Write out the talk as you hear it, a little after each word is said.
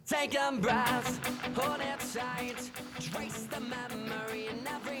Take a breath, hold it tight, trace the memory in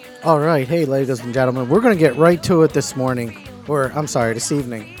every All right, hey, ladies and gentlemen, we're going to get right to it this morning, or I'm sorry, this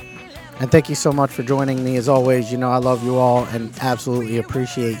evening. And thank you so much for joining me. As always, you know I love you all and absolutely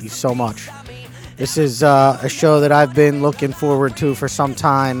appreciate you so much. This is a show that I've been looking forward to for some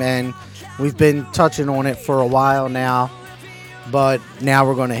time, and we've been touching on it for a while now, but now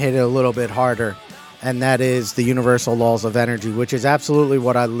we're going to hit it a little bit harder, and that is the universal laws of energy, which is absolutely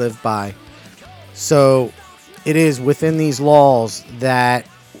what I live by. So it is within these laws that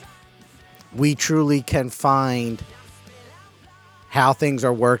we truly can find how things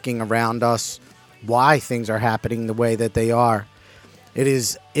are working around us, why things are happening the way that they are. It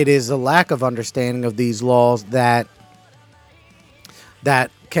is a lack of understanding of these laws that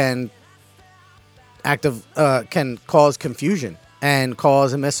can can cause confusion and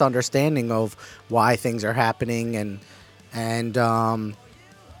cause a misunderstanding of why things are happening and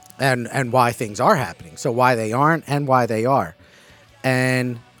why things are happening. So why they aren't and why they are.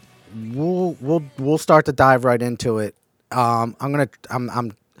 And we'll start to dive right into it. I'm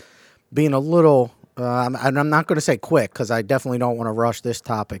being a little. I'm not going to say quick because I definitely don't want to rush this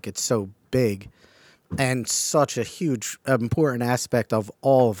topic. It's so big and such a huge, important aspect of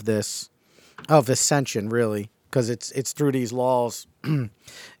all of this, of ascension, really, because it's through these laws.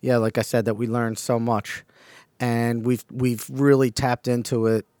 Yeah, like I said, that we learn so much, and we've really tapped into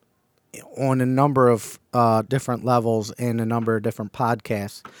it on a number of different levels in a number of different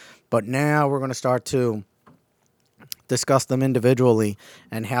podcasts. But now we're going to start to discuss them individually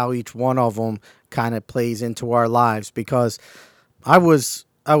and how each one of them kind of plays into our lives. Because I was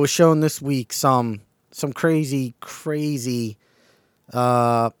shown this week some crazy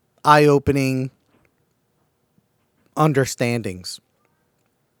eye-opening understandings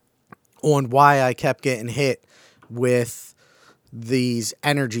on why I kept getting hit with these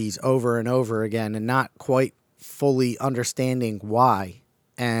energies over and over again and not quite fully understanding why.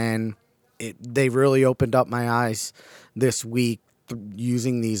 And they really opened up my eyes this week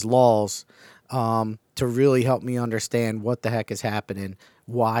using these laws to really help me understand what the heck is happening,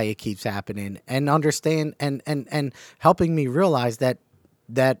 why it keeps happening, and understand and helping me realize that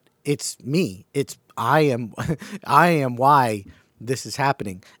it's me. It's I am I am why this is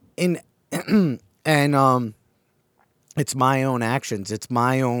happening. And and it's my own actions. It's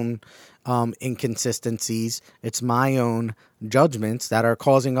my own inconsistencies. It's my own judgments that are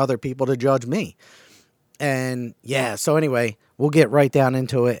causing other people to judge me. And yeah, so anyway, we'll get right down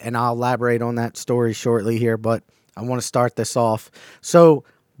into it and I'll elaborate on that story shortly here, but I want to start this off. So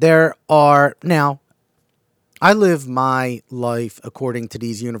there are now, I live my life according to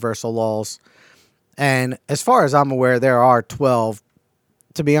these universal laws. And as far as I'm aware, there are 12.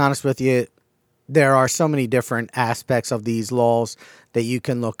 To be honest with you, there are so many different aspects of these laws that you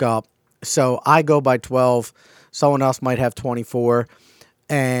can look up. So I go by 12. Someone else might have 24.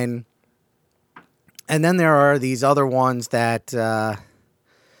 And then there are these other ones that,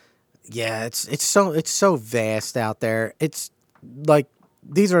 it's so vast out there. It's like,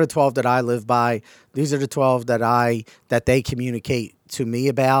 these are the 12 that I live by. These are the 12 that they communicate to me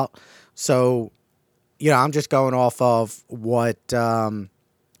about. So, I'm just going off of what, the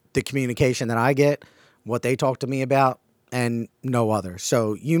communication that I get, what they talk to me about, and no other.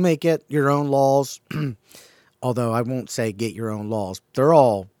 So you may get your own laws, although I won't say get your own laws. They're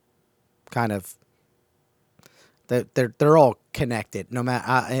all kind of they're all connected. No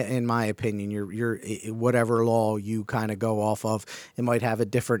matter, in my opinion, you're whatever law you kind of go off of, it might have a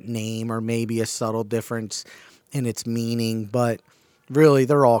different name or maybe a subtle difference in its meaning, but really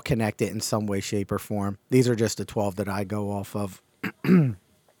they're all connected in some way, shape, or form. These are just the 12 that I go off of.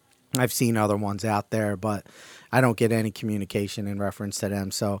 I've seen other ones out there, but I don't get any communication in reference to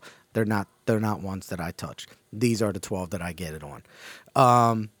them, so they're not ones that I touch. These are the 12 that I get it on.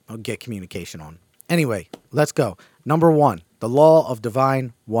 I'll get communication on. Anyway, let's go. Number 1, the law of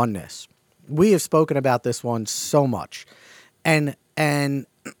divine oneness. We have spoken about this one so much, and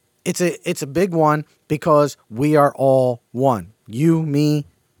it's a big one because we are all one. You, me,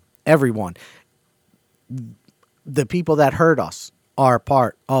 everyone. The people that hurt us are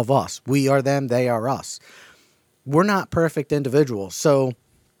part of us. We are them, they are us. We're not perfect individuals. So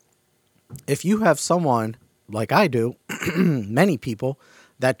if you have someone like I do, many people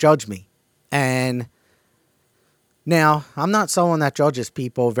that judge me, and now I'm not someone that judges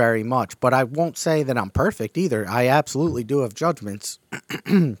people very much, but I won't say that I'm perfect either. I absolutely do have judgments,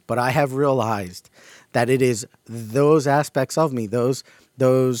 but I have realized that it is those aspects of me, those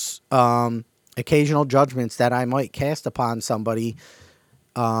occasional judgments that I might cast upon somebody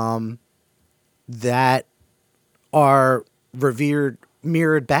that are revered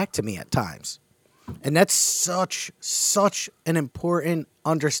mirrored back to me at times. And that's such an important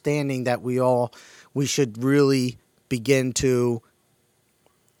understanding that we should really begin to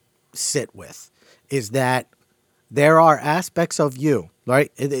sit with, is that there are aspects of you,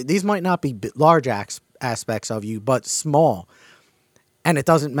 right? These might not be large aspects of you, but small. And it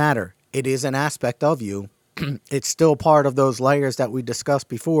doesn't matter. It is an aspect of you. It's still part of those layers that we discussed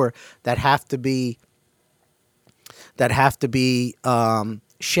before that have to be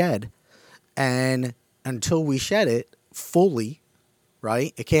shed. And until we shed it fully,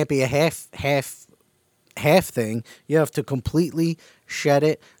 right? It can't be a half thing. You have to completely shed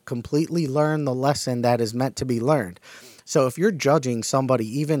it, completely learn the lesson that is meant to be learned. So if you're judging somebody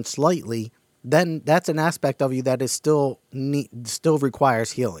even slightly, then that's an aspect of you that is still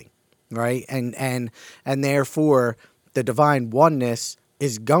requires healing, right? And therefore the divine oneness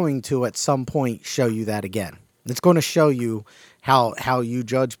is going to at some point show you that again. It's going to show you how you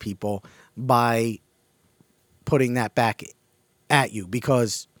judge people by putting that back at you,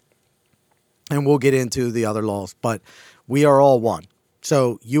 because, and we'll get into the other laws, but we are all one.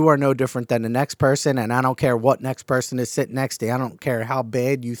 So you are no different than the next person, and I don't care what next person is sitting next to you. I don't care how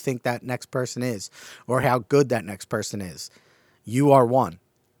bad you think that next person is or how good that next person is. You are one,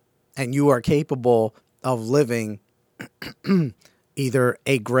 and you are capable of living either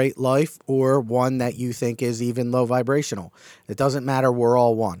a great life or one that you think is even low vibrational. It doesn't matter. We're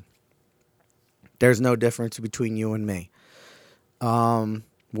all one. There's no difference between you and me.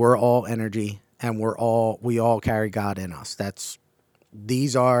 We're all energy, and we all carry God in us.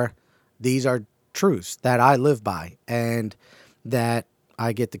 These are truths that I live by and that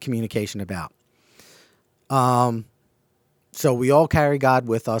I get the communication about. So we all carry God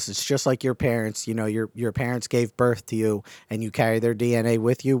with us. It's just like your parents. You know, your parents gave birth to you and you carry their DNA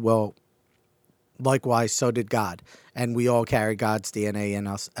with you. Well, likewise, so did God. And we all carry God's DNA in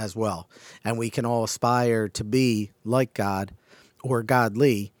us as well. And we can all aspire to be like God or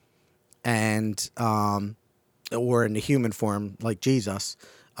godly, and or in the human form like Jesus.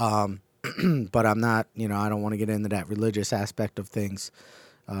 But I'm not, I don't want to get into that religious aspect of things.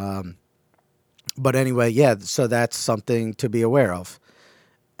 But anyway, yeah, so that's something to be aware of.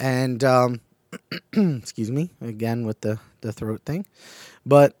 And, excuse me, again with the throat thing.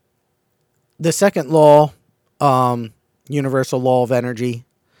 But the second law, universal law of energy,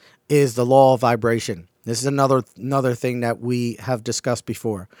 is the law of vibration. This is another thing that we have discussed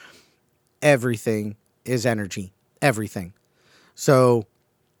before. Everything is energy. Everything. So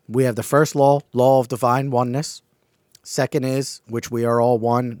we have the first law of divine oneness. Second is, which we are all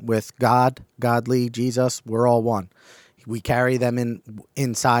one with God, godly, Jesus, we're all one. We carry them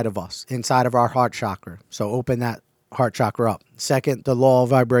inside of us, inside of our heart chakra. So open that heart chakra up. Second, the law of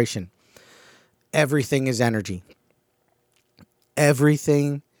vibration. Everything is energy.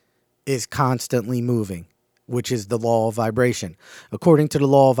 Everything is constantly moving, which is the law of vibration. According to the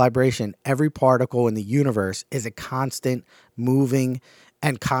law of vibration, every particle in the universe is a constant moving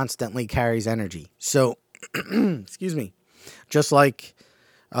and constantly carries energy. So, excuse me, just like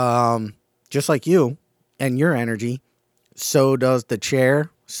you and your energy, so does the chair,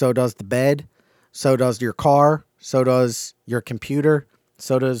 so does the bed, so does your car, so does your computer,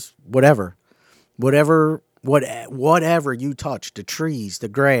 so does whatever you touch, the trees, the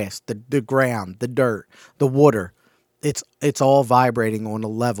grass, the ground, the dirt, the water, it's all vibrating on a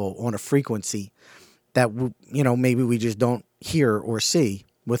level, on a frequency that, maybe we just don't hear or see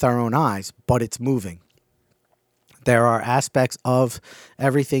with our own eyes, but it's moving. There are aspects of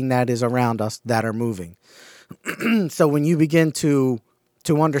everything that is around us that are moving. So when you begin to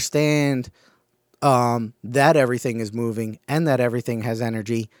understand that everything is moving and that everything has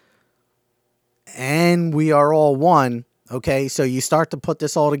energy, and we are all one, okay, so you start to put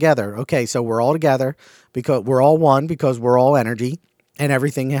this all together. Okay, so we're all together because we're all one, because we're all energy, and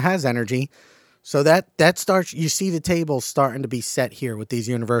everything has energy. So that starts, you see the table starting to be set here with these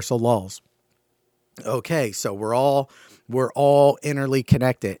universal laws. Okay, so we're all innerly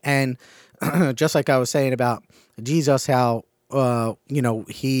connected. And just like I was saying about Jesus, how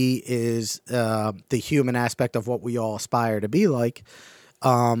he is the human aspect of what we all aspire to be like.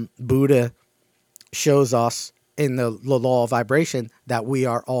 Buddha shows us in the law of vibration that we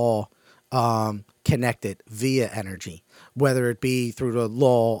are all connected via energy, whether it be through the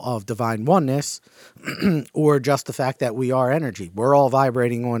law of divine oneness or just the fact that we are energy. We're all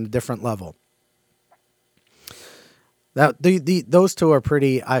vibrating on a different level. Now, those two are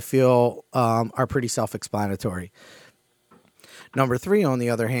pretty, I feel, are pretty self-explanatory. Number 3, on the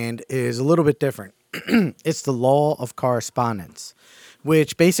other hand, is a little bit different. It's the law of correspondence,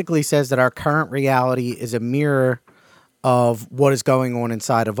 which basically says that our current reality is a mirror of what is going on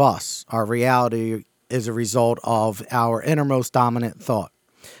inside of us. Our reality is a result of our innermost dominant thought.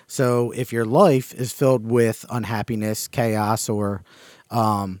 So if your life is filled with unhappiness, chaos, or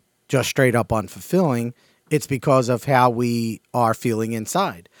just straight up unfulfilling, it's because of how we are feeling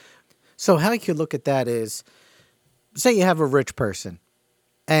inside. So how you could look at that is, say you have a rich person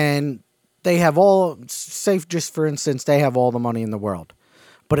and they have all, say just for instance, they have all the money in the world.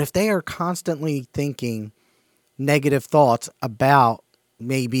 But if they are constantly thinking negative thoughts about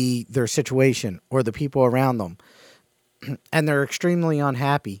maybe their situation or the people around them, and they're extremely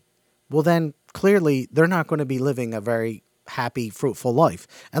unhappy, well then clearly they're not going to be living a very happy, fruitful life.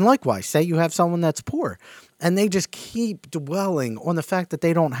 And likewise, say you have someone that's poor and they just keep dwelling on the fact that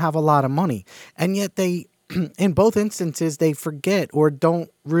they don't have a lot of money, and yet they in both instances they forget or don't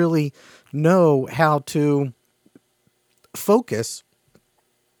really know how to focus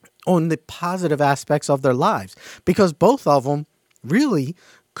on the positive aspects of their lives, because both of them really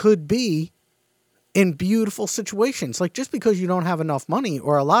could be in beautiful situations. Like, just because you don't have enough money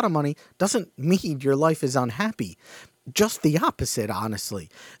or a lot of money doesn't mean your life is unhappy. Just the opposite, honestly.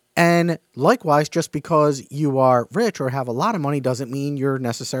 And likewise, just because you are rich or have a lot of money doesn't mean you're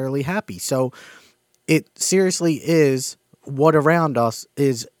necessarily happy. So it seriously is what around us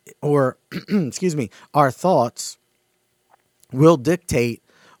is, or excuse me, our thoughts will dictate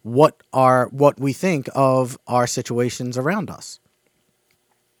what we think of our situations around us.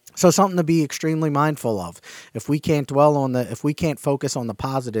 So something to be extremely mindful of. If we can't if we can't focus on the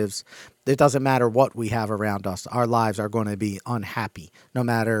positives, it doesn't matter what we have around us. Our lives are going to be unhappy no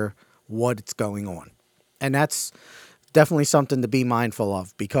matter what's going on. And that's definitely something to be mindful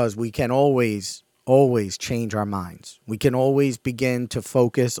of, because we can always change our minds. We can always begin to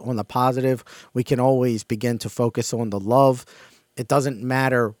focus on the positive. We can always begin to focus on the love. It doesn't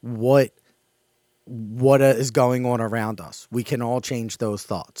matter what is going on around us. We can all change those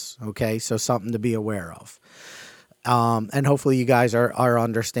thoughts. Okay, so something to be aware of. And hopefully you guys are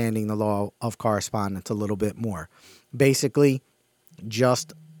understanding the law of correspondence a little bit more. Basically,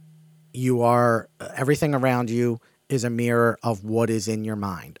 just everything around you is a mirror of what is in your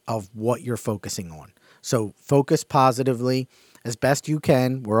mind, of what you're focusing on. So focus positively as best you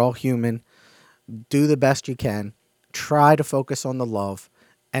can. We're all human. Do the best you can. Try to focus on the love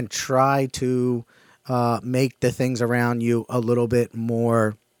and try to make the things around you a little bit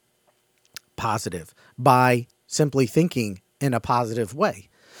more positive by simply thinking in a positive way.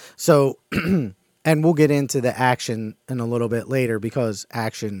 So, and we'll get into the action in a little bit later, because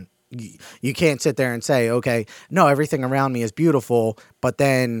action, you can't sit there and say, okay, no, everything around me is beautiful, but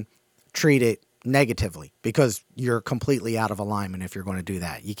then treat it negatively, because you're completely out of alignment if you're going to do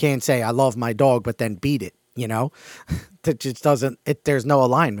that. You can't say, I love my dog, but then beat it. That just doesn't. There's no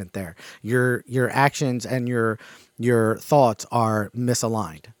alignment there. Your actions and your thoughts are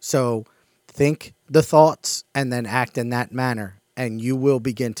misaligned. So think the thoughts and then act in that manner, and you will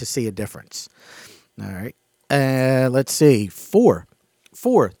begin to see a difference. All right. Let's see. 4,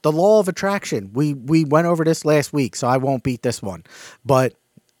 the law of attraction. We went over this last week, so I won't beat this one, but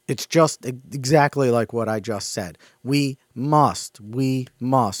it's just exactly like what I just said. We must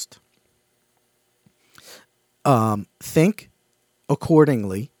think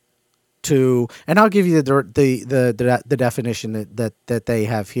accordingly to, and I'll give you the definition that they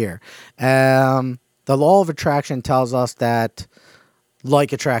have here. The law of attraction tells us that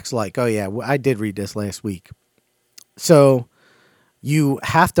like attracts like. Oh yeah, I did read this last week. So you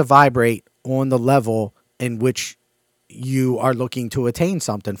have to vibrate on the level in which you are looking to attain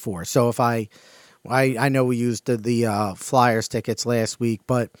something for. So if I know we used the Flyers tickets last week,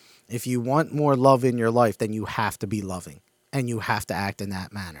 but if you want more love in your life, then you have to be loving and you have to act in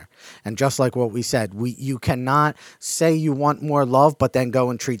that manner. And just like what we said, you cannot say you want more love, but then go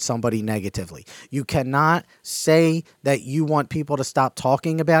and treat somebody negatively. You cannot say that you want people to stop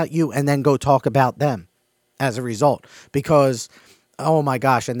talking about you and then go talk about them as a result, because oh my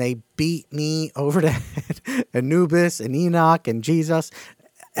gosh, and they beat me over the head, Anubis and Enoch and Jesus.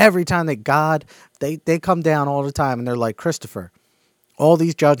 Every time that God, they come down all the time and they're like, Christopher, all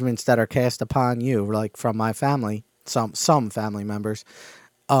these judgments that are cast upon you, like from my family, some family members,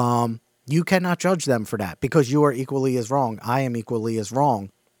 you cannot judge them for that, because you are equally as wrong. I am equally as wrong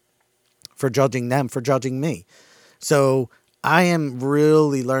for judging them, for judging me. So I am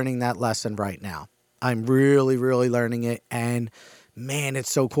really learning that lesson right now. I'm really, really learning it. And man,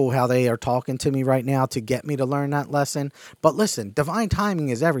 it's so cool how they are talking to me right now to get me to learn that lesson. But listen, divine timing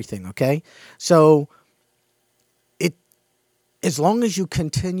is everything, okay? So as long as you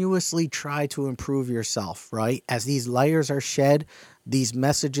continuously try to improve yourself, right? As these layers are shed, these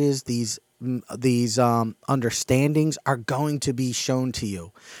messages, these understandings are going to be shown to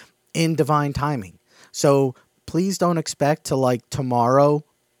you in divine timing. So please don't expect to, like, tomorrow,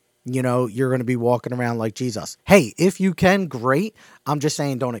 you're going to be walking around like Jesus. Hey, if you can, great. I'm just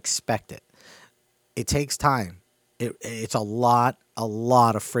saying, don't expect it. It takes time. It's a lot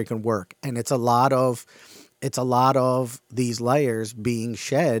of freaking work, and it's a lot of these layers being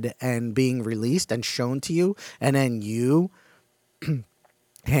shed and being released and shown to you, and then you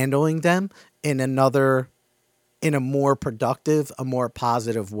handling them in a more productive, a more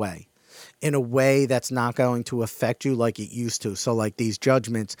positive way, in a way that's not going to affect you like it used to. So like these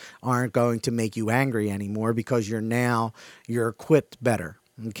judgments aren't going to make you angry anymore because you're equipped better.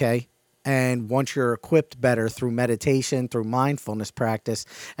 Okay. And once you're equipped better through meditation, through mindfulness practice,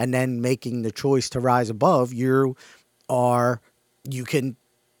 and then making the choice to rise above, you can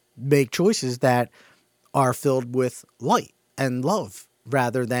make choices that are filled with light and love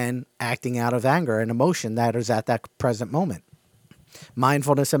rather than acting out of anger and emotion that is at that present moment.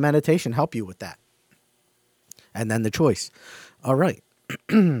 Mindfulness and meditation help you with that. And then the choice. All right.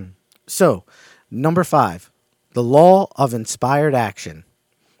 So, number 5, the law of inspired action.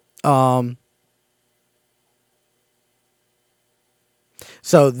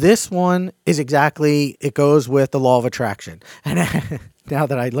 So this one is it goes with the law of attraction. And now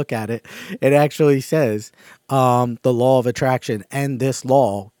that I look at it, it actually says the law of attraction and this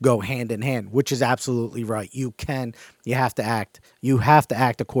law go hand in hand, which is absolutely right. You have to act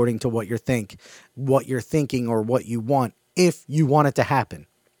according to what you're thinking or what you want, if you want it to happen.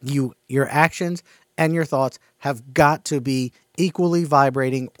 Your actions and your thoughts have got to be equally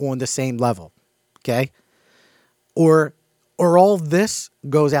vibrating on the same level. Okay? Or all this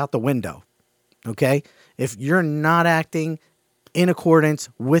goes out the window. Okay? If you're not acting in accordance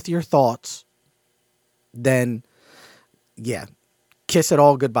with your thoughts, then kiss it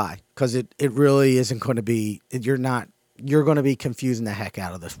all goodbye, because it really isn't going to be, you're going to be confusing the heck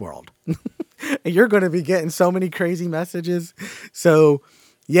out of this world. You're going to be getting so many crazy messages. So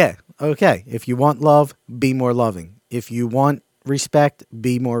okay. If you want love, be more loving. If you want respect,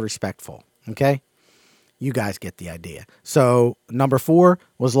 be more respectful. Okay? You guys get the idea. So number 4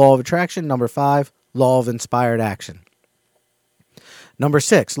 was law of attraction. Number 5, law of inspired action. Number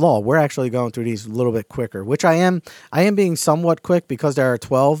 6, law. We're actually going through these a little bit quicker, which I am being somewhat quick because there are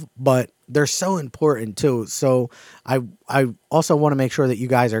 12, but they're so important too. So I also want to make sure that you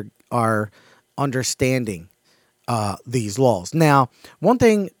guys are understanding these laws. Now, one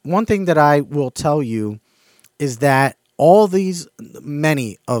thing that I will tell you is that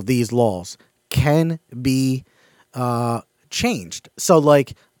many of these laws can be changed. So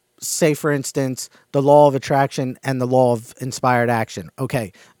like, say for instance, the law of attraction and the law of inspired action.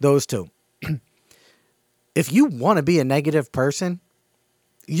 Okay, those two. If you want to be a negative person,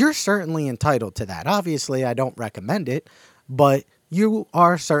 you're certainly entitled to that. Obviously, I don't recommend it, but you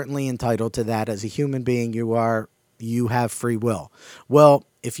are certainly entitled to that. As a human being, you have free will. Well,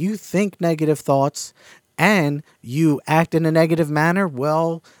 if you think negative thoughts and you act in a negative manner,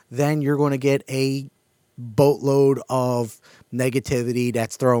 well, then you're going to get a boatload of negativity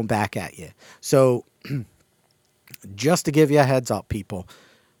that's thrown back at you. So just to give you a heads up, people,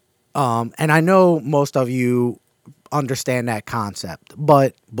 and I know most of you understand that concept,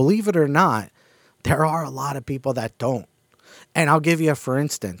 but believe it or not, there are a lot of people that don't. And I'll give you for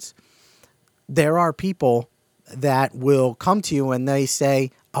instance, there are people that will come to you and they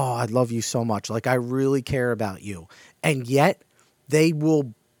say, "Oh, I love you so much. Like, I really care about you." And yet they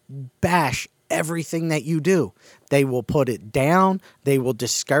will bash everything that you do. They will put it down. They will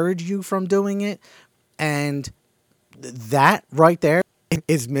discourage you from doing it. And that right there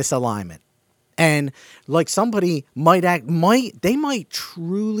is misalignment. And like, somebody they might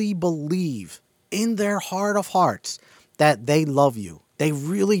truly believe in their heart of hearts that they love you. They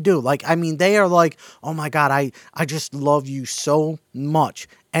really do. Like, I mean, they are like, "Oh my God, I just love you so much."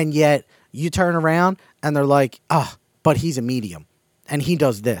 And yet you turn around and they're like, but he's a medium and he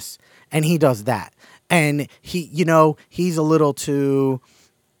does this and he does that. And he's a little too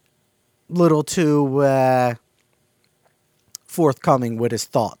forthcoming with his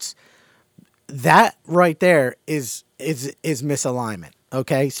thoughts. That right there is misalignment.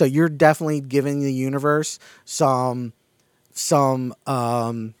 Okay. So you're definitely giving the universe some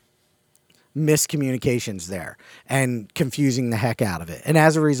miscommunications there and confusing the heck out of it. And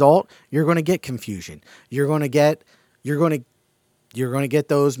as a result, you're going to get confusion. You're going to get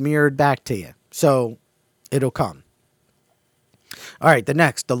those mirrored back to you. So it'll come. All right.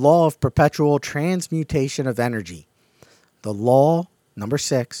 The law of perpetual transmutation of energy. The law, number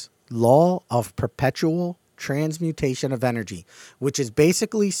 6, law of perpetual transmutation of energy, which is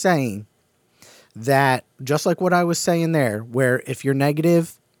basically saying that just like what I was saying there, where if you're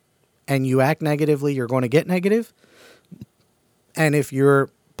negative and you act negatively, you're going to get negative. And if you're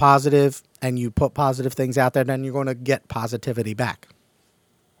positive and you put positive things out there, then you're going to get positivity back.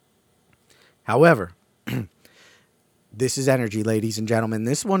 However, this is energy, ladies and gentlemen.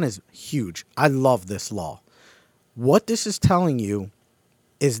 This one is huge. I love this law. What this is telling you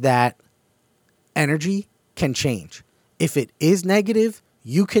is that energy can change. If it is negative,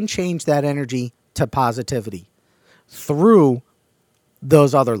 you can change that energy to positivity through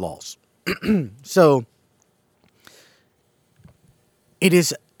those other laws. So it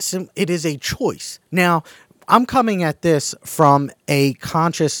is a choice. Now, I'm coming at this from a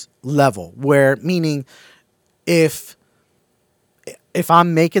conscious level, where meaning if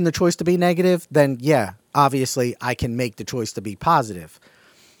I'm making the choice to be negative, then yeah, obviously I can make the choice to be positive.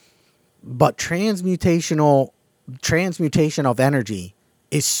 But transmutation of energy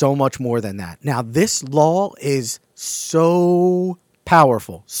is so much more than that. Now, this law is so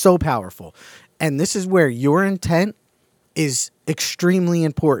powerful. And this is where your intent is extremely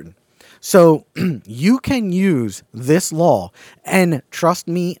important. So you can use this law, and trust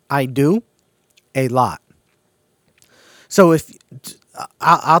me, I do a lot. So if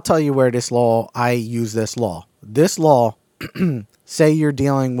I'll tell you where I use this law. This law, say you're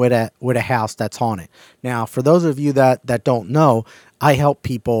dealing with a house that's haunted. Now, for those of you that don't know, I help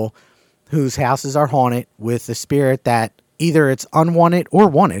people whose houses are haunted with the spirit that either it's unwanted or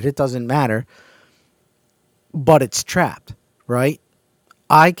wanted. It doesn't matter. But it's trapped, right?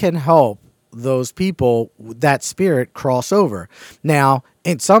 I can help those people, that spirit, cross over. Now,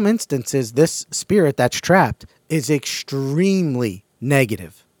 in some instances, this spirit that's trapped is extremely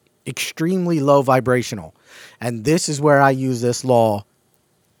negative, extremely low vibrational. And this is where I use this law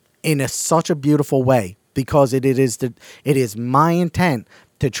in such a beautiful way, because it is my intent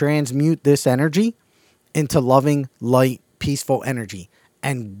to transmute this energy into loving, light, peaceful energy.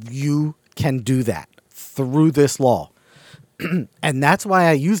 And you can do that through this law. And that's why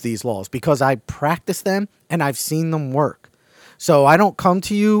I use these laws, because I practice them and I've seen them work. So I don't come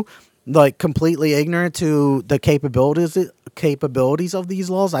to you like completely ignorant to the capabilities of these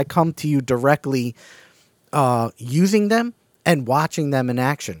laws. I come to you directly using them and watching them in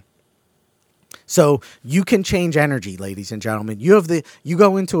action. So you can change energy, ladies and gentlemen. You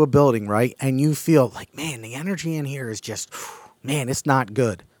go into a building, right? And you feel like, man, the energy in here is just, man, it's not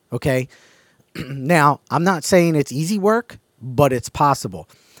good. Okay. Now, I'm not saying it's easy work, but it's possible.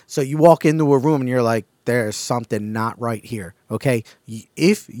 So you walk into a room and you're like, there's something not right here. Okay.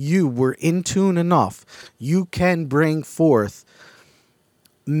 If you were in tune enough, you can bring forth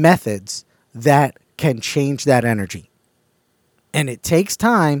methods that can change that energy. And it takes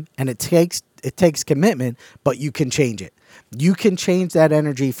time and it takes commitment, but you can change it. You can change that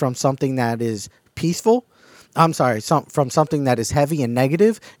energy from something that is peaceful. From something that is heavy and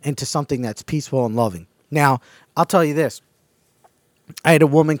negative into something that's peaceful and loving. Now, I'll tell you this. I had a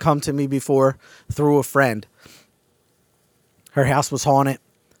woman come to me before through a friend. Her house was haunted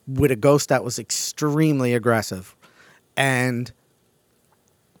with a ghost that was extremely aggressive. And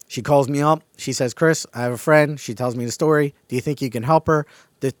she calls me up. She says, Chris, I have a friend. She tells me the story. Do you think you can help her?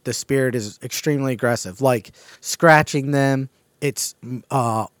 The spirit is extremely aggressive, like scratching them. It's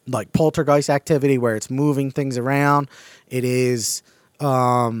like poltergeist activity where it's moving things around. It is,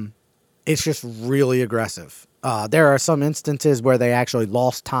 it's just really aggressive. There are some instances where they actually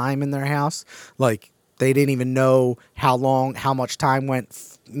lost time in their house. Like they didn't even know how much time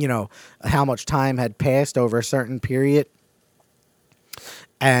went, how much time had passed over a certain period.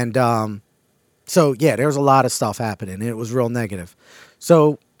 And so, yeah, there was a lot of stuff happening. It was real negative.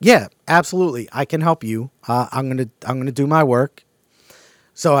 So, yeah, absolutely. I can help you. I'm gonna do my work.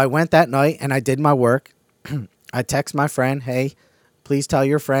 So I went that night and I did my work. I text my friend, hey, please tell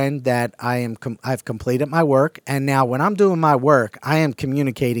your friend that I've completed my work. And now when I'm doing my work, I am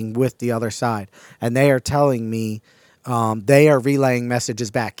communicating with the other side. And they are telling me, they are relaying messages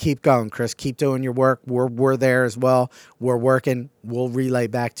back. Keep going, Chris. Keep doing your work. We're there as well. We're working. We'll relay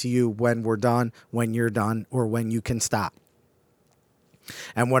back to you when we're done, when you're done, or when you can stop.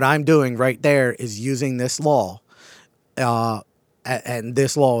 And what I'm doing right there is using this law. And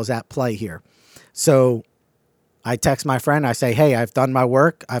this law is at play here. So I text my friend. I say, hey, I've done my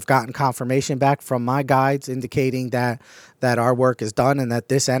work. I've gotten confirmation back from my guides indicating that our work is done and that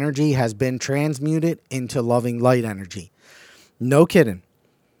this energy has been transmuted into loving light energy. No kidding.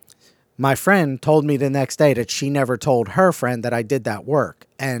 My friend told me the next day that she never told her friend that I did that work.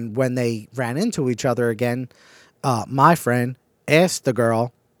 And when they ran into each other again, my friend asked the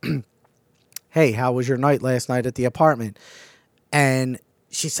girl, hey, how was your night last night at the apartment? And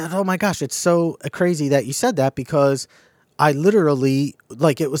she said, "Oh my gosh, it's so crazy that you said that because I literally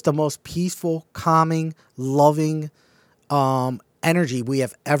like it was the most peaceful, calming, loving energy we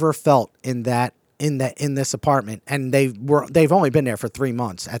have ever felt in this apartment, and they've only been there for 3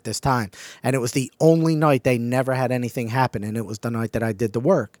 months at this time, and it was the only night they never had anything happen, and it was the night that I did the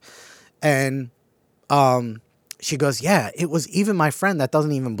work." And she goes, "Yeah, it was even my friend that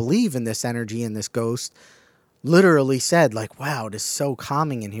doesn't even believe in this energy and this ghost literally said like, wow, it is so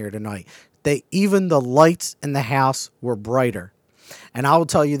calming in here tonight. Even the lights in the house were brighter." And I will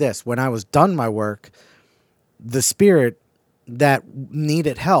tell you this, when I was done my work, the spirit that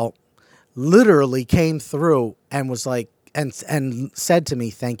needed help literally came through and was like, and said to me,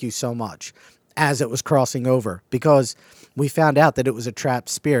 "Thank you so much," as it was crossing over, because we found out that it was a trapped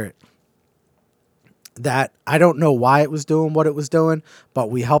spirit that I don't know why it was doing what it was doing, but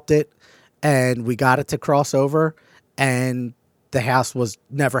we helped it and we got it to cross over, and the house was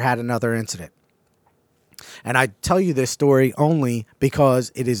never had another incident. And I tell you this story only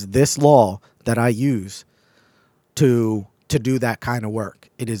because it is this law that I use to do that kind of work.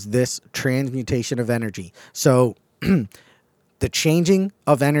 It is this transmutation of energy. So the changing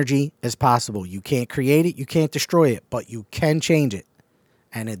of energy is possible. You can't create it, you can't destroy it, but you can change it.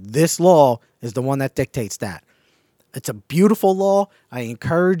 And this law is the one that dictates that. It's a beautiful law. I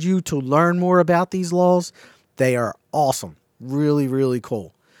encourage you to learn more about these laws. They are awesome. Really, really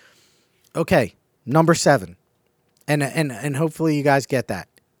cool. Okay, number 7. And hopefully you guys get that.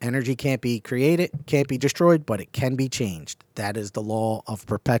 Energy can't be created, can't be destroyed, but it can be changed. That is the law of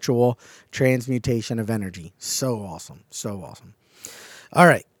perpetual transmutation of energy. So awesome. So awesome. All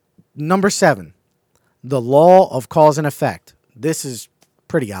right, number 7. The law of cause and effect. This is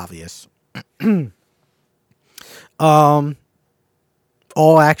pretty obvious. All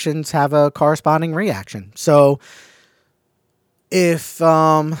actions have a corresponding reaction. So if,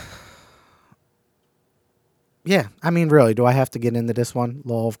 yeah, I mean, really, do I have to get into this one?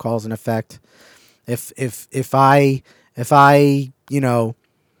 Law of cause and effect. If I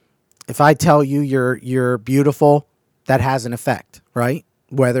tell you you're beautiful, that has an effect, right?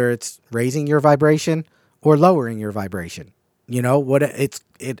 Whether it's raising your vibration or lowering your vibration. You know what it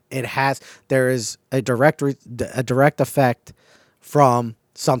has. There is a direct effect from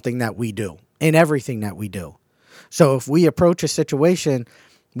something that we do in everything that we do. So if we approach a situation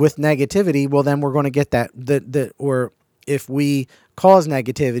with negativity, well, then we're going to get that. Or if we cause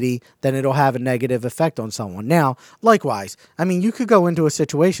negativity, then it'll have a negative effect on someone. Now, likewise, I mean, you could go into a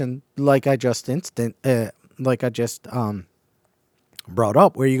situation like I just brought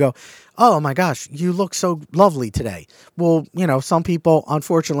up, where you go, "Oh my gosh, you look so lovely today." Well, some people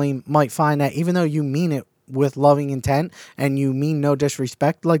unfortunately might find that even though you mean it with loving intent and you mean no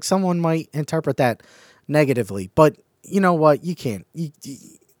disrespect, like someone might interpret that negatively. But you know what? You can't.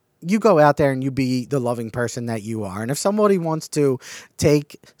 You go out there and you be the loving person that you are. And if somebody wants to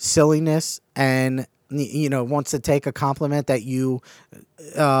take silliness and wants to take a compliment that you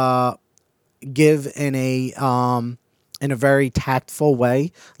give in a very tactful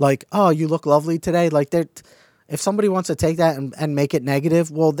way, like, "Oh, you look lovely today," like if somebody wants to take that and make it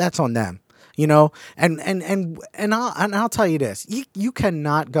negative, well, that's on them. And I'll tell you this, you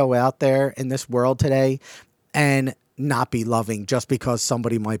cannot go out there in this world today and not be loving just because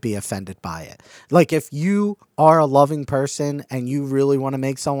somebody might be offended by it. Like, if you are a loving person and you really want to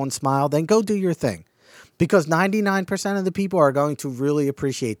make someone smile, then go do your thing. Because 99% of the people are going to really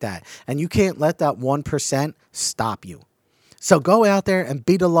appreciate that. And you can't let that 1% stop you. So go out there and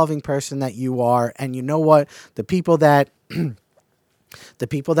be the loving person that you are. And you know what? The people that want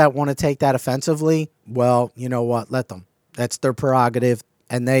to take that offensively, well, you know what? Let them. That's their prerogative.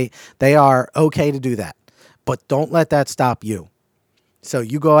 And they are okay to do that. But don't let that stop you. So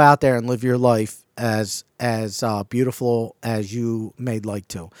you go out there and live your life as beautiful as you may like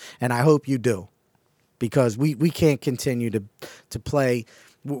to. And I hope you do. Because we can't continue to play.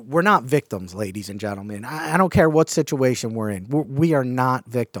 We're not victims, ladies and gentlemen. I don't care what situation we're in. We are not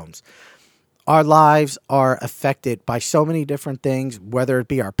victims. Our lives are affected by so many different things, whether it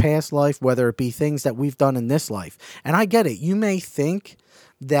be our past life, whether it be things that we've done in this life. And I get it. You may think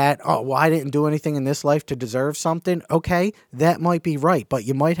that, "Oh, well, I didn't do anything in this life to deserve something." Okay, that might be right, but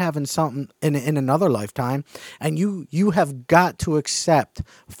you might have in another lifetime, and you have got to accept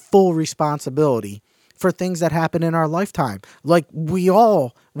full responsibility for things that happen in our lifetime. Like we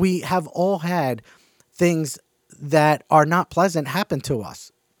have all had things that are not pleasant happen to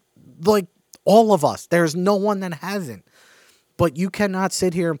us. Like all of us. There's no one that hasn't. But you cannot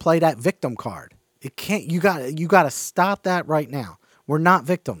sit here and play that victim card. It can't. You got to stop that right now. We're not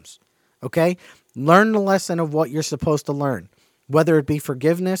victims. Okay? Learn the lesson of what you're supposed to learn. whether it be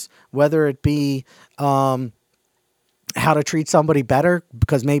forgiveness, whether it be how to treat somebody better,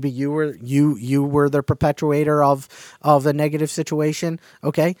 because maybe you were the perpetuator of a negative situation.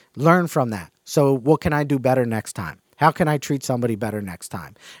 Okay, learn from that. So what can I do better next time? How can I treat somebody better next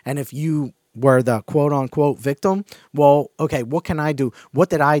time? And if you were the quote unquote victim, well, okay, what can I do? What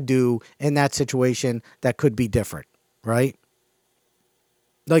did I do in that situation that could be different, right?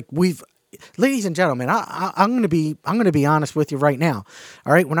 Like ladies and gentlemen, I'm gonna be honest with you right now.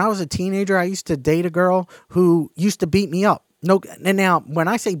 All right, when I was a teenager, I used to date a girl who used to beat me up. No, and now when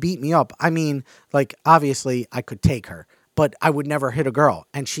I say beat me up, I mean like obviously I could take her, but I would never hit a girl,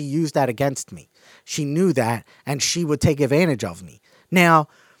 and she used that against me. She knew that, and she would take advantage of me. Now,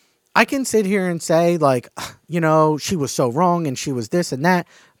 I can sit here and say like, she was so wrong and she was this and that,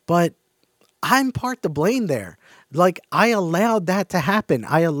 but I'm part to blame there. Like, I allowed that to happen.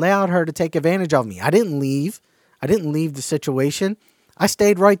 I allowed her to take advantage of me. I didn't leave. I didn't leave the situation. I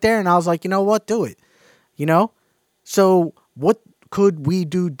stayed right there, and I was like, you know what? Do it. So what could we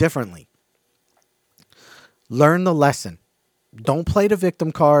do differently? Learn the lesson. Don't play the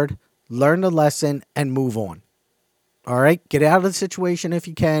victim card. Learn the lesson and move on. All right? Get out of the situation if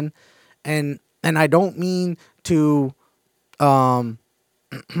you can. And I don't mean to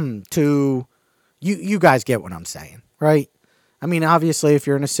you guys get what I'm saying, right? I mean, obviously, if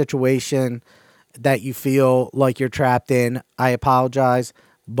you're in a situation that you feel like you're trapped in, I apologize,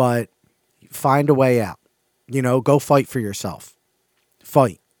 but find a way out. Go fight for yourself.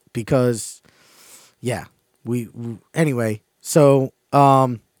 Fight, because, yeah, anyway, so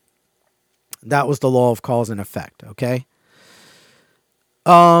that was the law of cause and effect, okay?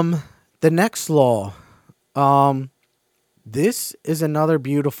 The next law, this is another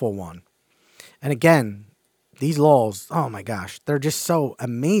beautiful one. And again, these laws, oh my gosh, they're just so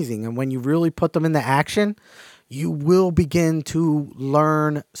amazing. And when you really put them into action, you will begin to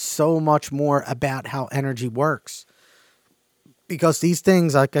learn so much more about how energy works. Because these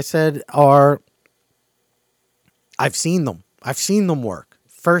things, like I said, I've seen them. I've seen them work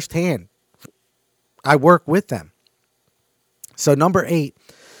firsthand. I work with them. So number 8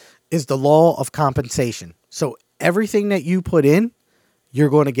 is the law of compensation. So everything that you put in, you're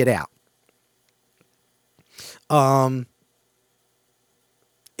going to get out.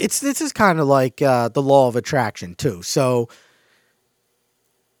 This is kind of like the law of attraction too. So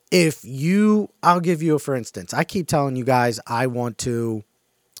I'll give you for instance, I keep telling you guys I want to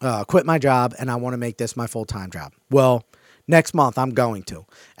quit my job and I want to make this my full-time job. Well, next month I'm going to.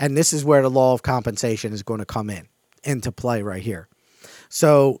 And this is where the law of compensation is going to come into play right here.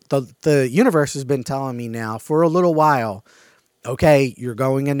 So the universe has been telling me now for a little while, okay, you're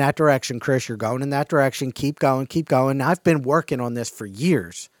going in that direction, Chris. You're going in that direction. Keep going, keep going. I've been working on this for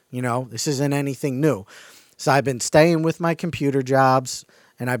years. This isn't anything new. So I've been staying with my computer jobs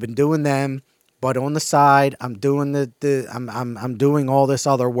and I've been doing them, but on the side, I'm doing I'm doing all this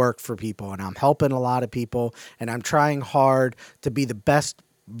other work for people, and I'm helping a lot of people, and I'm trying hard to be the best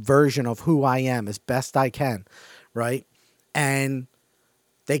version of who I am as best I can, right? And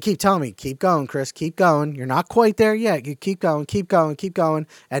they keep telling me, keep going, Chris, keep going. You're not quite there yet. You keep going, keep going, keep going.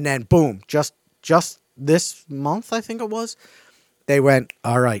 And then boom, just this month, I think it was, they went,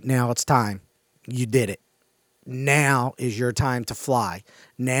 all right, now it's time. You did it. Now is your time to fly.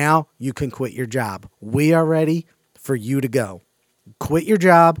 Now you can quit your job. We are ready for you to go. Quit your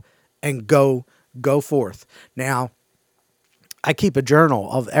job and go forth. Now, I keep a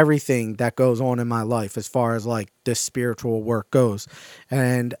journal of everything that goes on in my life as far as like this spiritual work goes.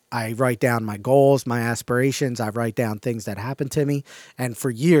 And I write down my goals, my aspirations. I write down things that happen to me. And for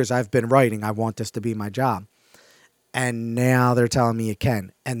years I've been writing, I want this to be my job. And now they're telling me it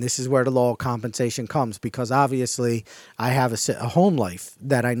can. And this is where the law of compensation comes, because obviously I have a home life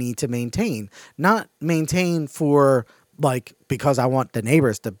that I need to maintain. Not maintain for like because I want the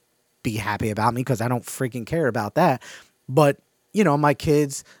neighbors to be happy about me, because I don't freaking care about that. But my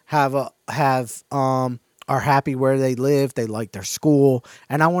kids are happy where they live. They like their school,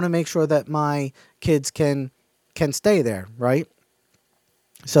 and I want to make sure that my kids can stay there, right?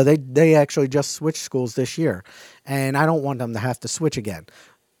 So they actually just switched schools this year, and I don't want them to have to switch again.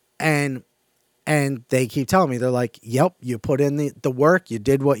 And they keep telling me, they're like, yep, you put in the work, you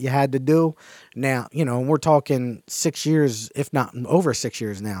did what you had to do. Now, and we're talking 6 years, if not over 6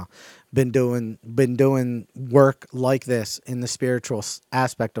 years now, been doing work like this in the spiritual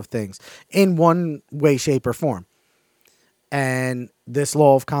aspect of things in one way, shape, or form. And this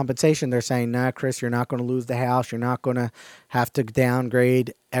law of compensation, they're saying, nah, Chris, you're not going to lose the house. You're not going to have to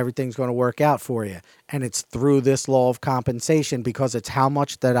downgrade. Everything's going to work out for you. And it's through this law of compensation, because it's how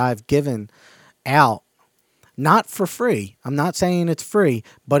much that I've given out. Not for free. I'm not saying it's free,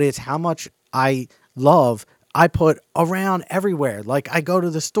 but it's how much love I put around everywhere. Like I go to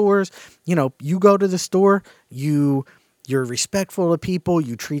the stores, you go to the store, you're respectful to people,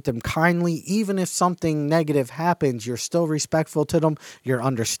 you treat them kindly. Even if something negative happens, you're still respectful to them, you're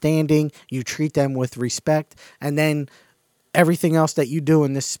understanding, you treat them with respect, and then everything else that you do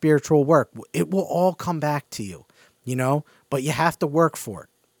in this spiritual work, it will all come back to you, but you have to work for it.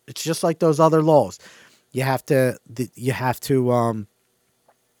 It's just like those other laws. You have to, the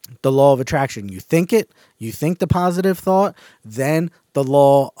law of attraction. You think the positive thought, then the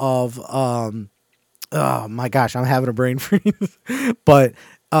law of, oh my gosh, I'm having a brain freeze, but,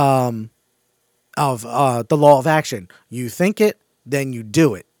 of the law of action. You think it, then you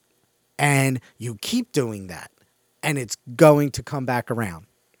do it, and you keep doing that, and it's going to come back around.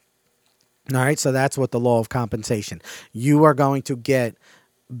 All right, so that's what the law of compensation. You are going to get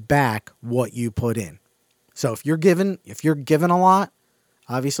back what you put in. So if you're given a lot,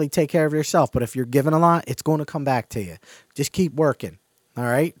 obviously take care of yourself. But if you're given a lot, it's going to come back to you. Just keep working. All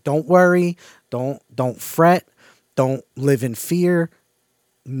right. Don't worry. Don't fret. Don't live in fear.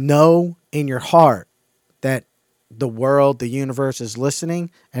 Know in your heart that the world, the universe is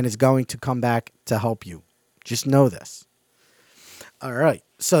listening and is going to come back to help you. Just know this. All right.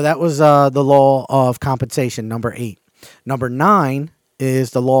 So that was the law of compensation, number 8. Number 9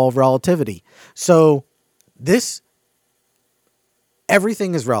 is the law of relativity. So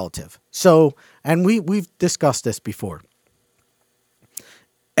everything is relative. So, and we've discussed this before.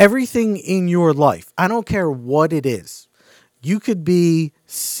 Everything in your life, I don't care what it is. You could be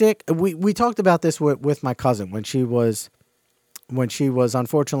sick. We talked about this with my cousin when she was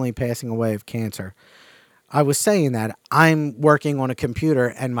unfortunately passing away of cancer. I was saying that I'm working on a computer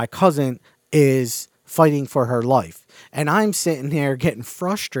and my cousin is fighting for her life. And I'm sitting here getting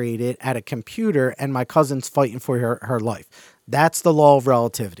frustrated at a computer and my cousin's fighting for her life. That's the law of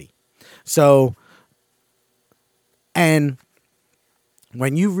relativity. So, and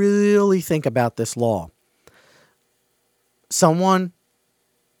when you really think about this law, someone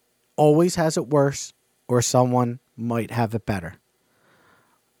always has it worse or someone might have it better.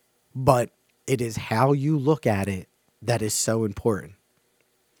 But it is how you look at it that is so important.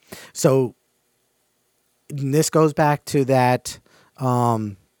 So this goes back to that,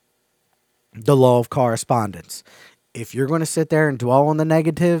 the law of correspondence. If you're going to sit there and dwell on the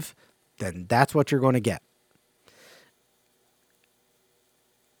negative, then that's what you're going to get.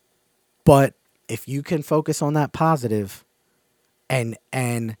 But if you can focus on that positive and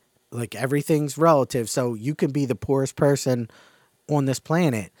like everything's relative, so you can be the poorest person on this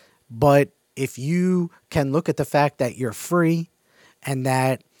planet, but if you can look at the fact that you're free and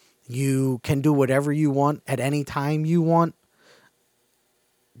that you can do whatever you want at any time you want,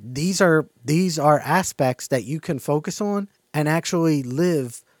 these are aspects that you can focus on and actually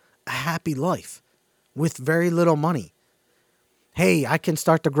live a happy life with very little money. Hey, I can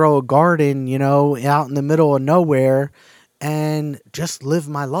start to grow a garden, out in the middle of nowhere and just live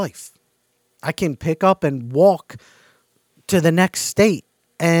my life. I can pick up and walk to the next state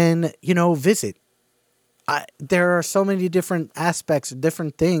and, visit. There are so many different aspects,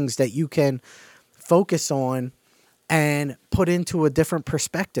 different things that you can focus on and put into a different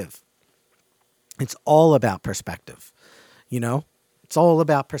perspective. It's all about perspective, It's all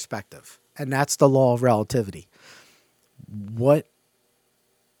about perspective. And that's the law of relativity. What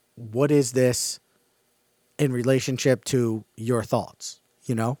is this in relationship to your thoughts,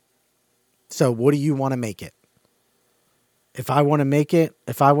 So what do you want to make it? If I want to make it,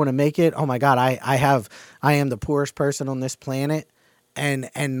 oh my God, I am the poorest person on this planet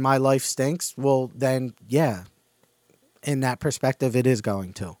and my life stinks. Well, then, yeah, in that perspective, it is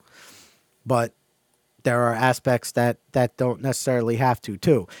going to. But there are aspects that don't necessarily have to,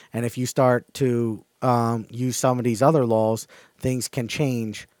 too. And if you start to use some of these other laws, things can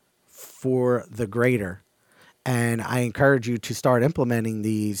change for the greater. And I encourage you to start implementing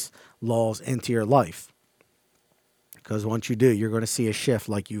these laws into your life. Because once you do, you're going to see a shift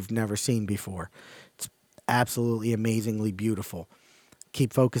like you've never seen before. It's absolutely amazingly beautiful.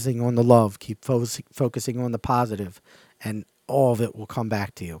 Keep focusing on the love. Keep focusing on the positive, and all of it will come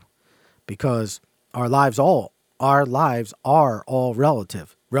back to you. Because our lives are all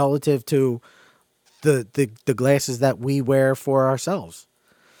relative to the glasses that we wear for ourselves.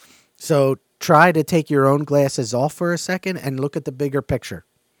 So try to take your own glasses off for a second and look at the bigger picture.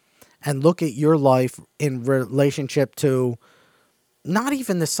 And look at your life in relationship to not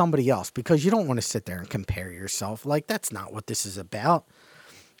even to somebody else, because you don't want to sit there and compare yourself. Like, that's not what this is about.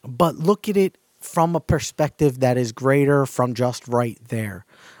 But look at it from a perspective that is greater from just right there.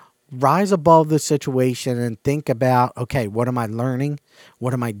 rise above the situation and think about, okay, what am I learning?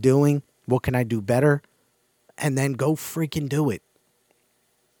 What am I doing? What can I do better? And then go freaking do it.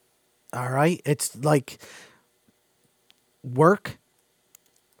 All right? It's like work,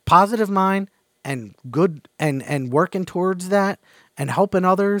 positive mind, and good and working towards that and helping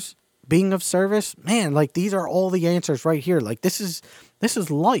others, being of service. Man, like these are all the answers right here. Like this is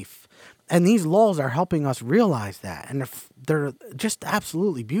life. And these laws are helping us realize that. And they're just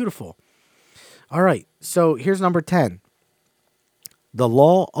absolutely beautiful. All right. So here's number 10. The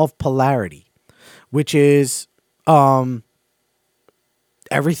law of polarity, which is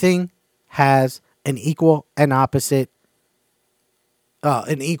everything has an equal opposite.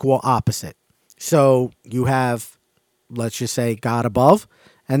 So you have, let's just say, God above,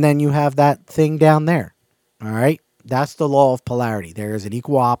 and then you have that thing down there. All right. That's the law of polarity. There is an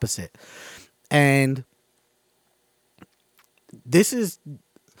equal opposite. And this is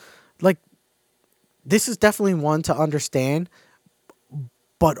definitely one to understand.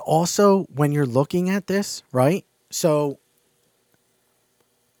 But also when you're looking at this, right? So,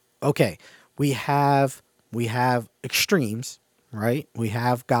 okay, we have extremes, right? We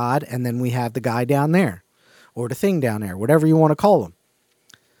have God, and then we have the guy down there, or the thing down there, whatever you want to call him.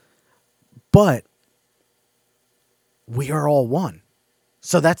 But we are all one.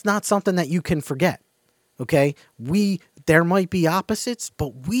 So that's not something that you can forget. Okay? There might be opposites,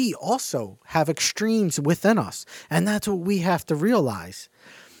 but we also have extremes within us. And that's what we have to realize.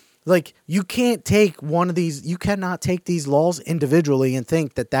 Like, you cannot take these laws individually and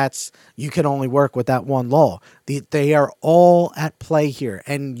think that you can only work with that one law. They are all at play here,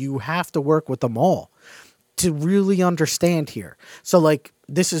 and you have to work with them all to really understand here. So, like,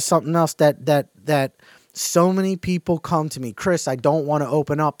 this is something else that so many people come to me, Chris, I don't want to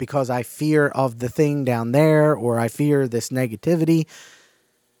open up because I fear of the thing down there, or I fear this negativity.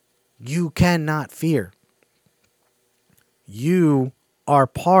 You cannot fear. You are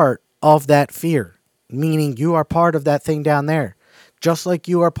part of that fear, meaning you are part of that thing down there, just like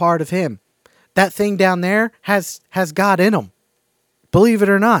you are part of him. That thing down there has God in him. Believe it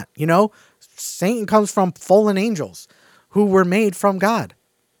or not, Satan comes from fallen angels who were made from God.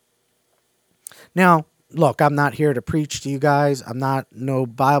 Now, look, I'm not here to preach to you guys. I'm not no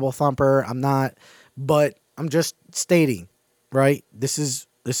Bible thumper. But I'm just stating, right? This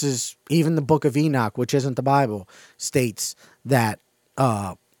is even the book of Enoch, which isn't the Bible, states that,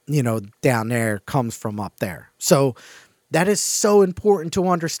 down there comes from up there. So that is so important to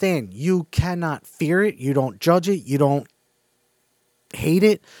understand. You cannot fear it. You don't judge it. You don't hate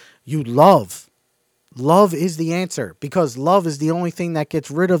it. You love. Love is the answer, because love is the only thing that gets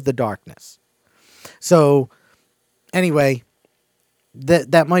rid of the darkness. So anyway,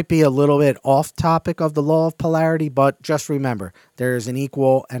 that might be a little bit off topic of the law of polarity, but just remember, there is an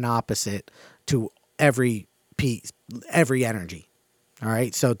equal and opposite to every piece, every energy. All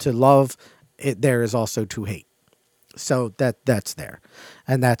right. So to love it, there is also to hate. So that's there.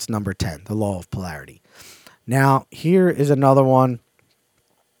 And that's number 10, the law of polarity. Now, here is another one.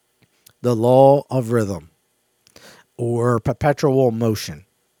 The law of rhythm, or perpetual motion.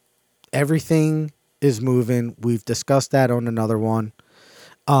 Everything is moving. We've discussed that on another one.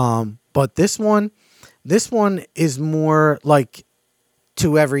 But this one is more like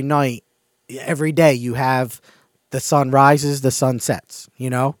to every night, every day you have the sun rises, the sun sets,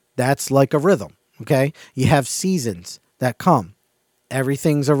 that's like a rhythm. Okay. You have seasons that come.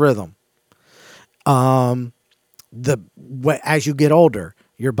 Everything's a rhythm. As you get older,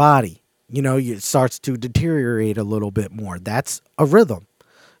 your body, it starts to deteriorate a little bit more. That's a rhythm.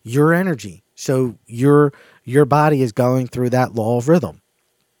 Your energy. So your body is going through that law of rhythm.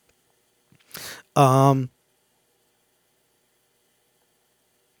 But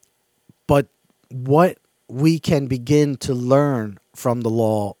what we can begin to learn from the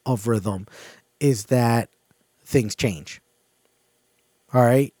law of rhythm is that things change. All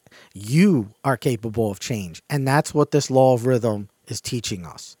right? You are capable of change. And that's what this law of rhythm is teaching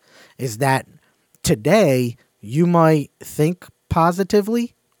us. Is that today you might think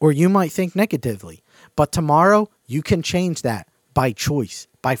positively or you might think negatively. But tomorrow you can change that by choice,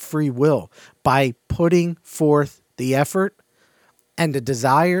 by free will, by putting forth the effort and the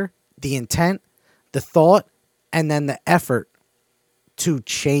desire, the intent, the thought, and then the effort to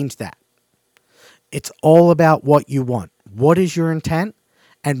change that. It's all about what you want. What is your intent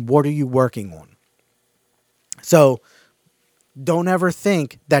and what are you working on? So don't ever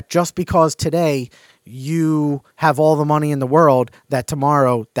think that just because today you have all the money in the world, that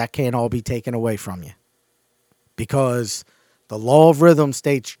tomorrow that can't all be taken away from you. Because the law of rhythm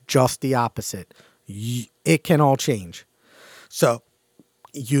states just the opposite. It can all change. So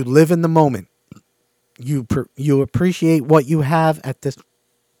You live in the moment. You appreciate what you have at this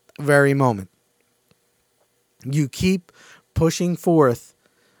very moment. You keep pushing forth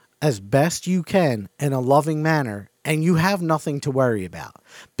as best you can in a loving manner, and you have nothing to worry about.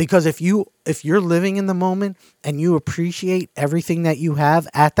 Because if you're living in the moment and you appreciate everything that you have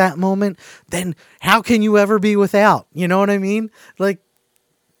at that moment, then how can you ever be without? You know what I mean?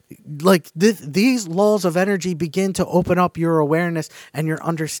 These laws of energy begin to open up your awareness and your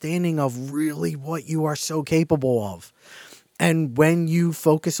understanding of really what you are so capable of. And when you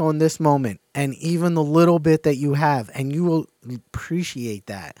focus on this moment and even the little bit that you have, and you will appreciate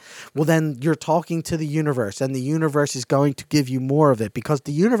that, well, then you're talking to the universe, and the universe is going to give you more of it, because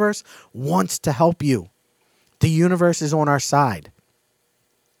the universe wants to help you. The universe is on our side.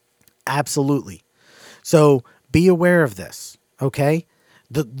 Absolutely. So be aware of this, okay?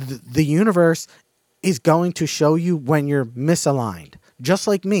 The universe is going to show you when you're misaligned. Just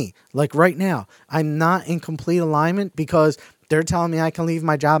like me. Like right now, I'm not in complete alignment because they're telling me I can leave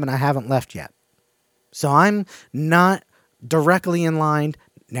my job and I haven't left yet. So I'm not directly in line.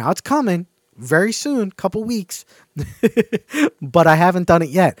 Now it's coming very soon, couple weeks, but I haven't done it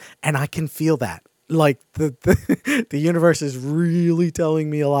yet. And I can feel that. Like the universe is really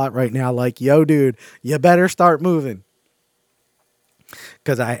telling me a lot right now. Like, yo, dude, you better start moving.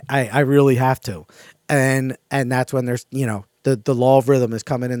 Because I really have to. And that's when there's, the law of rhythm is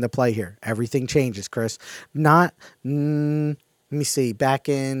coming into play here. Everything changes, Chris. Let me see. Back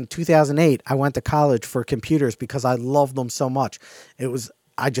in 2008, I went to college for computers because I loved them so much.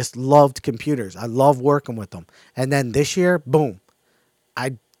 I just loved computers. I love working with them. And then this year, boom,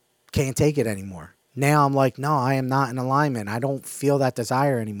 I can't take it anymore. Now I'm like, no, I am not in alignment. I don't feel that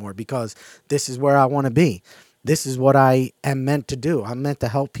desire anymore because this is where I want to be. This is what I am meant to do. I'm meant to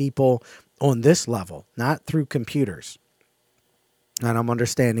help people on this level, not through computers. And I'm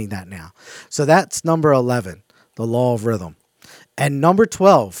understanding that now. So that's number 11, the law of rhythm. And number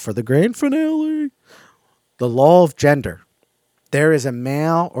 12 for the grand finale, the law of gender. There is a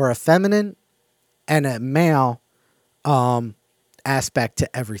male or a feminine and a male aspect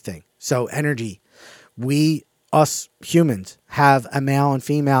to everything. So energy. Us humans, have a male and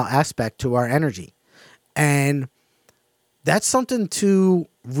female aspect to our energy. And that's something to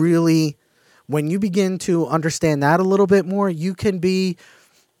really, when you begin to understand that a little bit more, you can be,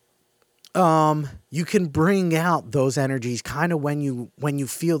 you can bring out those energies kind of when you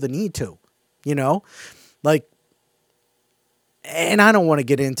feel the need to, like, and I don't want to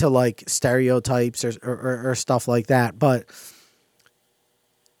get into like stereotypes or stuff like that, but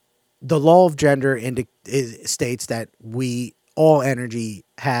the law of gender states that all energy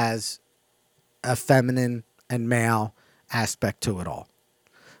has a feminine and male aspect to it all.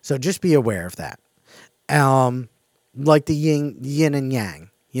 So just be aware of that. Like the yin and yang,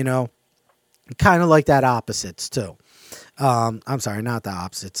 kind of like that opposites too. I'm sorry, not the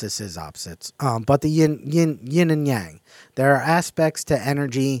opposites. This is opposites. But the yin and yang. There are aspects to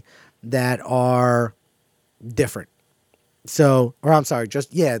energy that are different. So, or I'm sorry,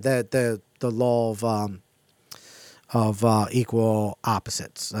 the law of equal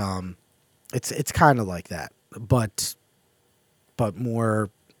opposites. It's kind of like that, but more,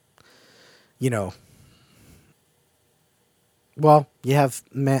 well, you have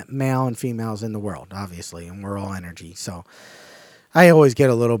male and females in the world, obviously, and we're all energy. So I always get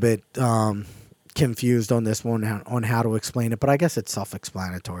a little bit confused on this one on how to explain it, but I guess it's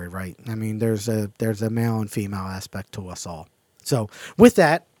self-explanatory, right? I mean, there's a male and female aspect to us all. So with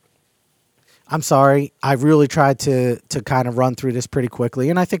that, I'm sorry. I really tried to kind of run through this pretty quickly,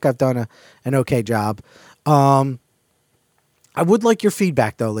 and I think I've done an okay job. I would like your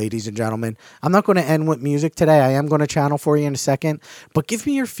feedback, though, ladies and gentlemen. I'm not going to end with music today. I am going to channel for you in a second, but give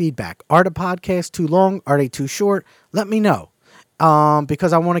me your feedback. Are the podcasts too long? Are they too short? Let me know,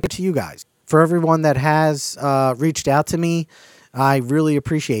 because I want to get to you guys. For everyone that has reached out to me, I really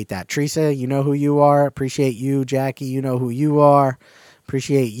appreciate that. Teresa, you know who you are. Appreciate you. Jackie, you know who you are.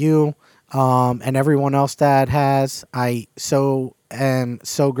 Appreciate you. And everyone else that has. I am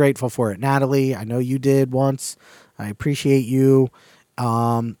so grateful for it. Natalie, I know you did once. I appreciate you.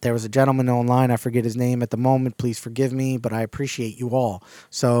 There was a gentleman online. I forget his name at the moment. Please forgive me, but I appreciate you all.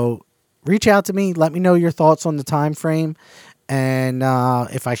 So reach out to me. Let me know your thoughts on the time frame. And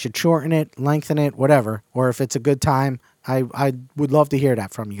if I should shorten it, lengthen it, whatever. Or if it's a good time, I would love to hear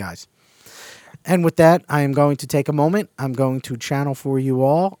that from you guys. And with that, I am going to take a moment. I'm going to channel for you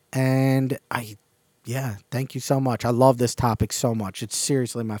all. And thank you so much. I love this topic so much. It's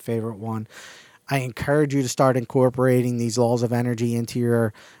seriously my favorite one. I encourage you to start incorporating these laws of energy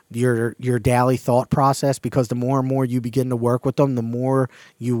into your daily thought process, because the more and more you begin to work with them, the more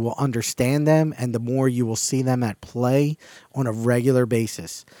you will understand them and the more you will see them at play on a regular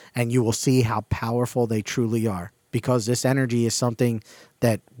basis. And you will see how powerful they truly are, because this energy is something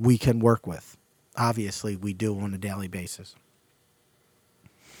that we can work with. Obviously, we do on a daily basis.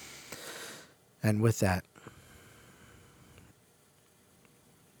 And with that,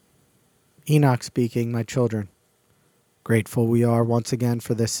 Enoch speaking, my children. Grateful we are once again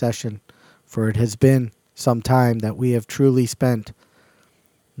for this session, for it has been some time that we have truly spent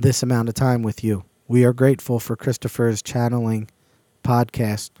this amount of time with you. We are grateful for Christopher's channeling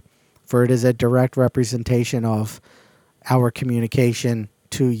podcast, for it is a direct representation of our communication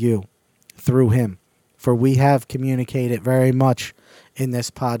to you through him. For we have communicated very much in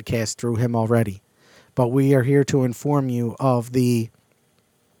this podcast through him already. But we are here to inform you of the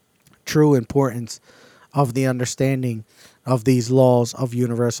true importance of the understanding of these laws of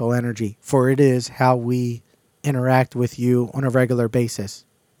universal energy, for it is how we interact with you on a regular basis.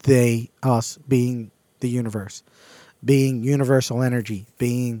 They, us, being the universe, being universal energy,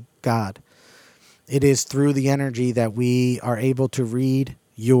 being God. It is through the energy that we are able to read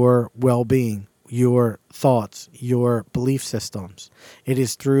your well-being, your thoughts, your belief systems. It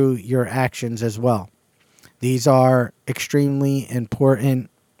is through your actions as well. These are extremely important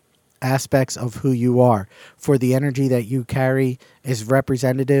aspects of who you are, for the energy that you carry is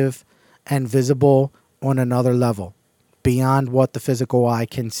representative and visible on another level, beyond what the physical eye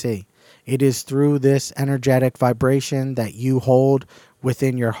can see. It is through this energetic vibration that you hold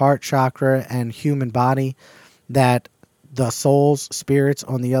within your heart chakra and human body that the souls, spirits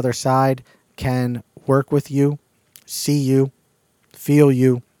on the other side can work with you, see you, feel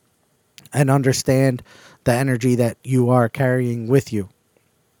you, and understand the energy that you are carrying with you,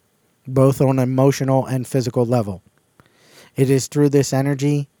 both on an emotional and physical level. It is through this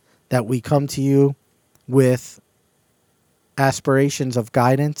energy that we come to you with aspirations of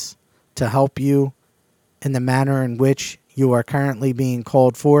guidance to help you in the manner in which you are currently being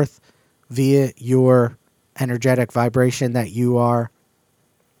called forth via your energetic vibration that you are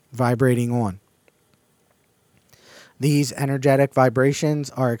vibrating on. These energetic vibrations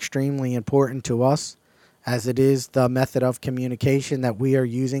are extremely important to us, as it is the method of communication that we are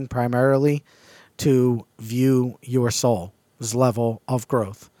using primarily to view your soul's level of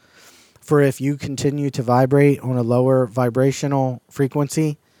growth. For if you continue to vibrate on a lower vibrational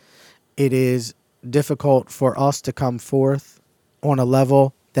frequency, it is difficult for us to come forth on a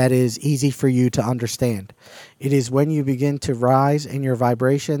level that is easy for you to understand. It is when you begin to rise in your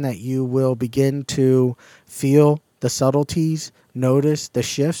vibration that you will begin to feel the subtleties, notice the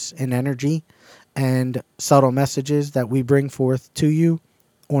shifts in energy and subtle messages that we bring forth to you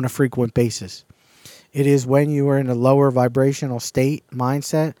on a frequent basis. It is when you are in a lower vibrational state,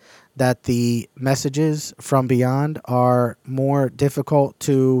 mindset, that the messages from beyond are more difficult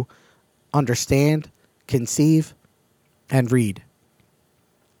to understand, conceive, and read.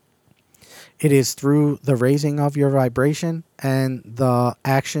 It is through the raising of your vibration and the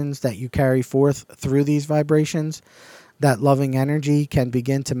actions that you carry forth through these vibrations that loving energy can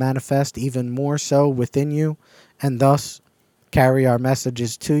begin to manifest even more so within you, and thus carry our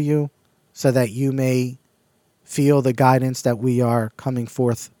messages to you so that you may feel the guidance that we are coming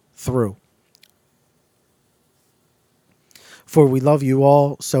forth through. For we love you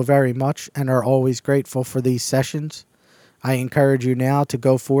all so very much and are always grateful for these sessions. I encourage you now to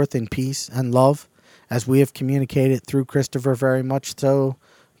go forth in peace and love, as we have communicated through Christopher very much so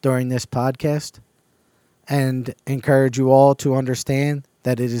during this podcast, and encourage you all to understand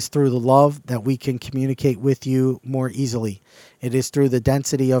that it is through the love that we can communicate with you more easily. It is through the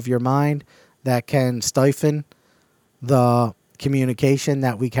density of your mind that can stifle the communication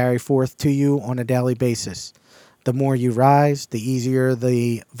that we carry forth to you on a daily basis. The more you rise, the easier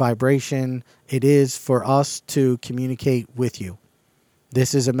the vibration it is for us to communicate with you.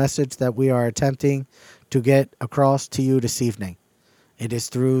 This is a message that we are attempting to get across to you this evening. It is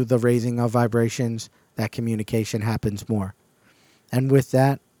through the raising of vibrations that communication happens more. And with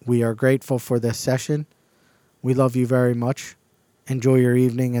that, we are grateful for this session. We love you very much. Enjoy your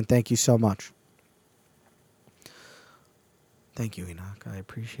evening, and thank you so much. Thank you, Enoch. I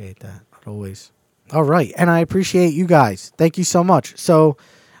appreciate that, always. All right, and I appreciate you guys. Thank you so much. So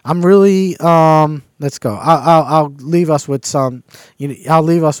I'm really let's go. I'll leave us with some I'll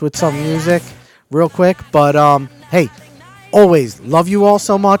leave us with some music real quick, but hey, always love you all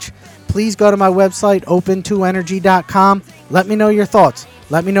so much. Please go to my website open2energy.com. Let me know your thoughts.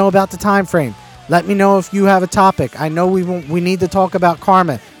 Let me know about the time frame. Let me know if you have a topic. I know we need to talk about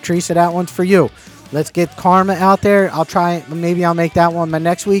karma. Teresa, that one's for you. Let's get karma out there. I'll try. Maybe I'll make that one my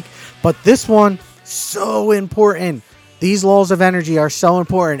next week. But this one, so important. These laws of energy are so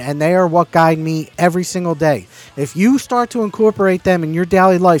important, and they are what guide me every single day. If you start to incorporate them in your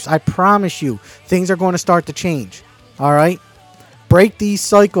daily lives, I promise you, things are going to start to change. All right? Break these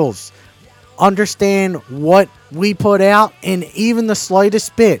cycles. Understand what we put out, and even the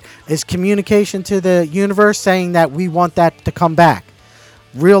slightest bit is communication to the universe saying that we want that to come back.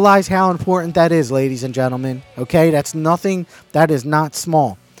 Realize how important that is, ladies and gentlemen. Okay? That's nothing. That is not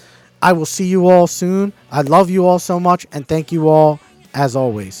small. I will see you all soon. I love you all so much, and thank you all as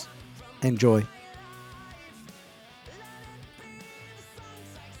always. Enjoy.